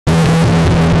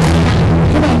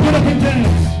can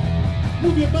dance.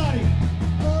 Move your body.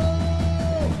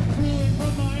 Oh, feeling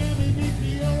from Miami, meet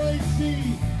the OAC.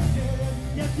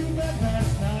 Didn't get you back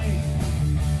last night.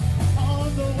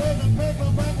 On the way, the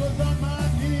paperback was on my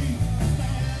knee.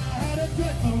 Man, I had a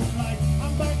dreadful night.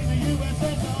 I'm back in the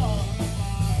U.S.S.R.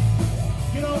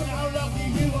 You don't know how lucky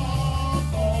you are,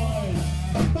 boys.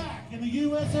 Back in the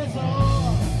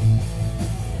U.S.S.R.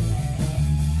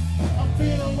 I've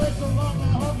been away so long, I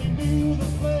hardly knew the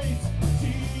place.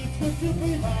 See, it's good to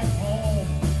be back home.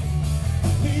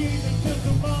 Leaving till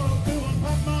tomorrow to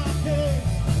unpack my case.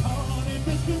 Honey,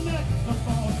 disconnect the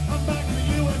phone. I'm back in the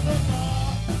U.S.S.R.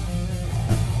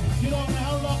 You don't know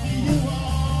how lucky you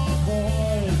are,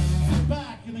 boys.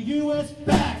 Back in the U.S.,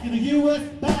 back in the U.S.,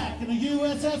 back in the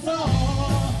U.S.S.R.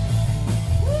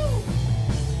 Woo!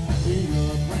 The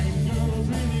brain girls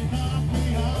really knock me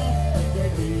out. They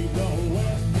leave the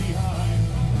West behind.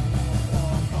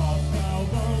 All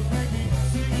girls make me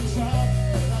sing and shout.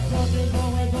 That touch is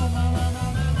always on my mind.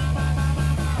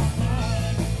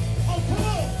 Oh, come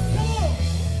on, come on!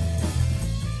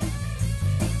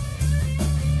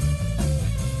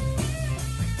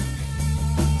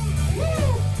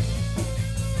 Woo!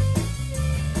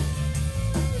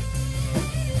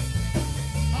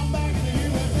 I'm back in the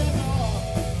U.S.S.R.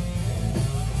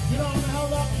 You don't know how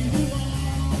lucky you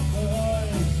are,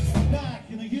 boys. Back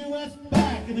in the U.S.,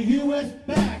 back in the U.S.,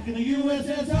 back in the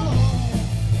U.S.S.R.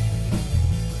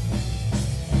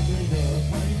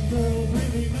 Girls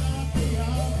really knock me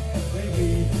out. They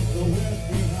leave the West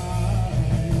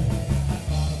behind. I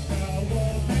thought a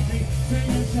cowboy make me sing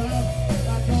and shout.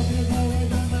 I thought there's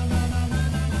always a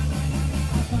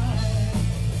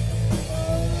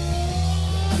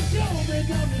show me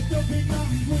down, there's still big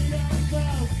mountains way down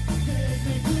south. Take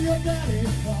me to your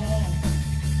daddy's farm.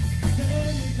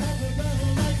 Tell me how the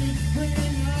battle lightning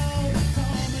ringing out.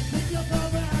 Come and pick your car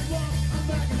back, walk. I'm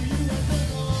back in the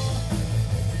U.S.S.R.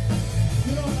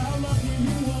 You don't know how lucky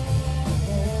you are,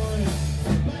 boys.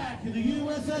 Back in the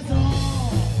U.S.S.R.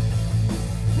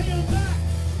 Hey, I'm back.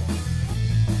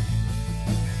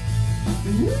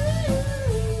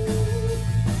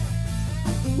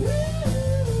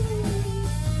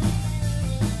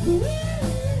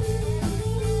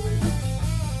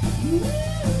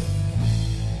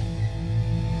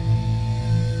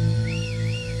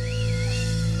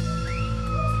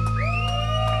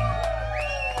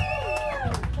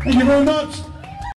 Thank you very much.